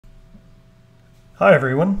Hi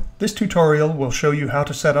everyone, this tutorial will show you how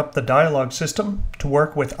to set up the dialogue system to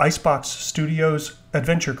work with Icebox Studio's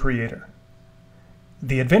Adventure Creator.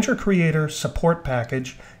 The Adventure Creator support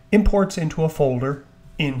package imports into a folder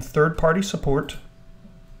in third-party support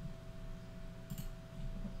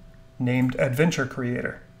named Adventure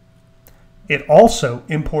Creator. It also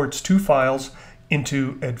imports two files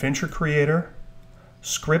into Adventure Creator,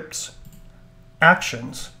 Scripts,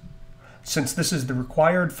 Actions, since this is the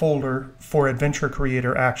required folder for Adventure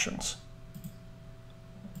Creator Actions.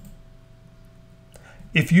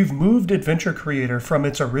 If you've moved Adventure Creator from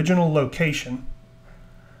its original location,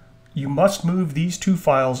 you must move these two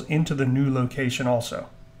files into the new location also.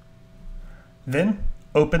 Then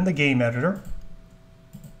open the game editor,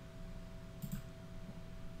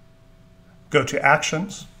 go to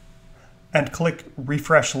Actions, and click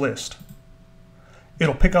Refresh List.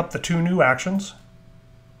 It'll pick up the two new actions,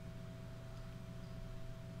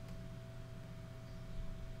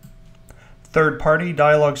 third-party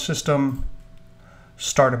dialogue system,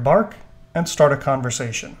 start a bark, and start a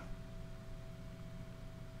conversation.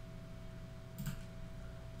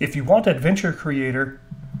 If you want Adventure Creator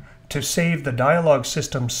to save the dialogue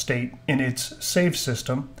system state in its save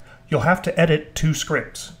system, you'll have to edit two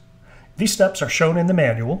scripts. These steps are shown in the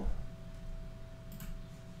manual,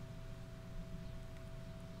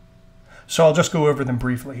 so I'll just go over them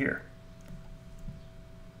briefly here.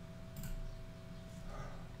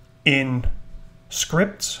 In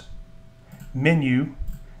Scripts, Menu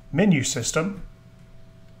System,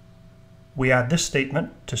 we add this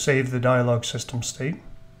statement to save the dialogue system state.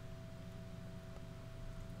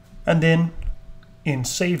 And then in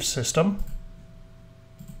Save System,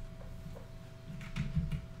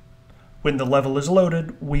 when the level is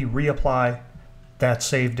loaded, we reapply that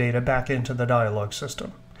save data back into the dialogue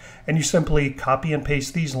system. And you simply copy and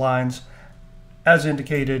paste these lines as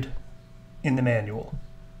indicated in the manual.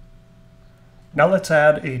 Now let's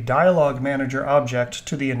add a Dialogue Manager object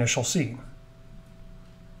to the initial scene.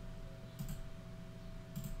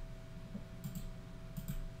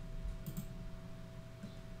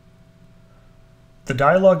 The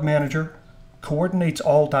Dialogue Manager coordinates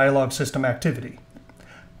all dialogue system activity.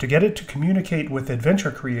 To get it to communicate with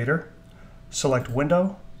Adventure Creator, select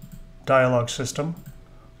Window, Dialogue System,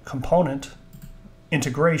 Component,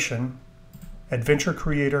 Integration, Adventure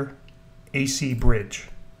Creator, AC Bridge.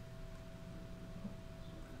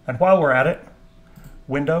 And while we're at it,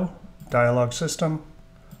 Window, Dialogue System,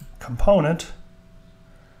 Component,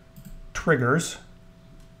 Triggers,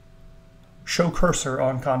 Show Cursor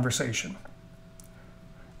on Conversation.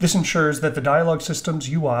 This ensures that the dialogue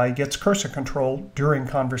system's UI gets cursor control during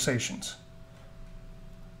conversations.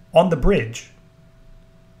 On the bridge,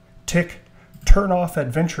 tick Turn off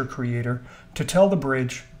Adventure Creator to tell the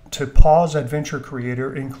bridge to pause Adventure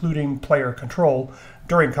Creator, including player control,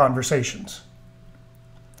 during conversations.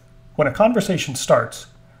 When a conversation starts,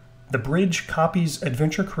 the bridge copies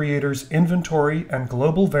Adventure Creator's inventory and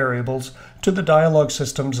global variables to the dialogue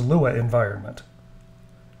system's Lua environment.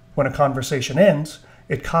 When a conversation ends,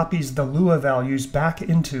 it copies the Lua values back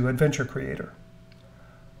into Adventure Creator.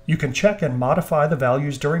 You can check and modify the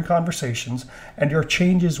values during conversations, and your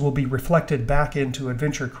changes will be reflected back into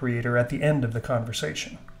Adventure Creator at the end of the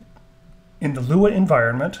conversation. In the Lua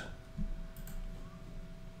environment,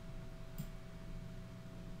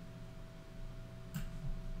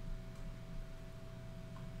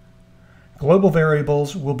 global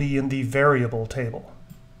variables will be in the variable table.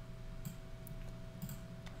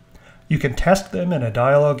 You can test them in a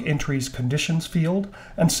dialogue entries conditions field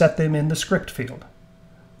and set them in the script field.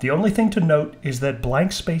 The only thing to note is that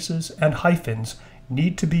blank spaces and hyphens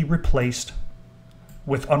need to be replaced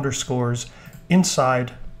with underscores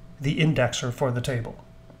inside the indexer for the table.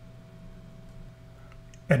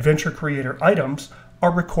 Adventure Creator items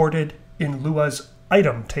are recorded in Lua's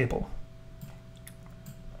item table.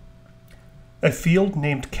 A field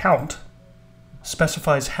named Count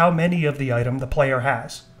specifies how many of the item the player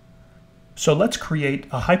has. So let's create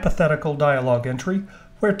a hypothetical dialogue entry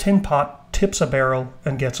where Tin Pot tips a barrel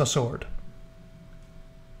and gets a sword.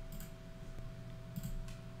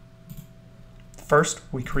 First,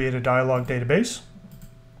 we create a dialogue database.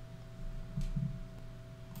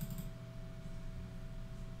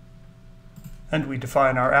 And we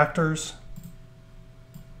define our actors.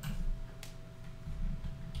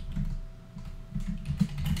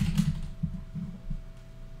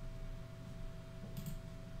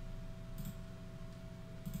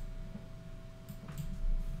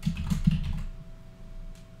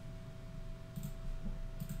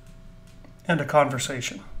 And a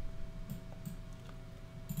conversation.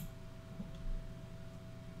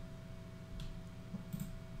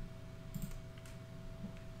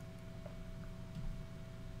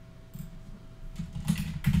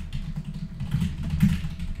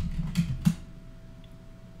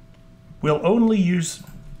 We'll only use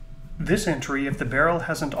this entry if the barrel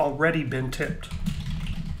hasn't already been tipped.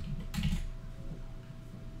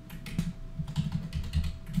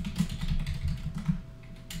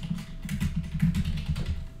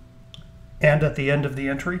 And at the end of the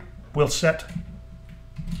entry, we'll set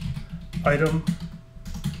item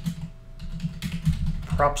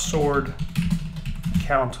prop sword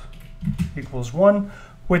count equals 1,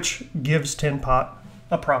 which gives Tin Pot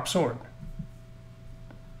a prop sword.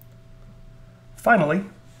 Finally,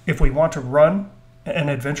 if we want to run an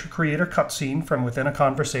Adventure Creator cutscene from within a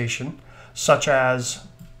conversation, such as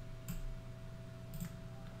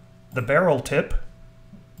the barrel tip,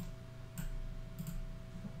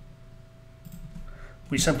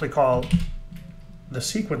 we simply call the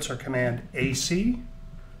sequencer command AC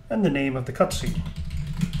and the name of the cutscene.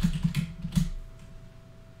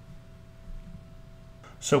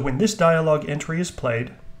 So when this dialogue entry is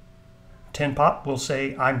played, Tin Pot will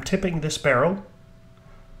say, "I'm tipping this barrel."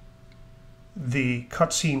 The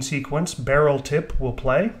cutscene sequence barrel tip will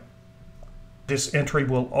play. This entry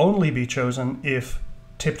will only be chosen if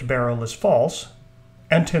tipped barrel is false,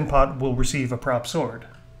 and Tin Pot will receive a prop sword.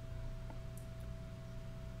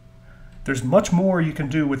 There's much more you can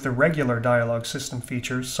do with the regular dialogue system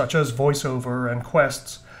features, such as voiceover and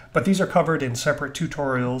quests, but these are covered in separate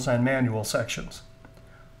tutorials and manual sections.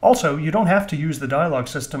 Also, you don't have to use the dialogue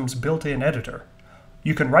system's built-in editor.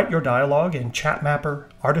 You can write your dialogue in ChatMapper,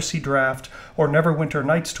 Artisy Draft, or Neverwinter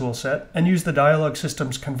Nights toolset and use the dialogue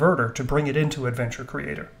system's converter to bring it into Adventure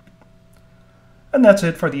Creator. And that's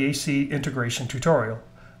it for the AC integration tutorial.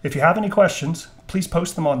 If you have any questions, please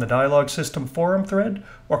post them on the dialogue system forum thread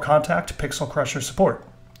or contact Pixel Crusher support.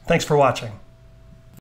 Thanks for watching.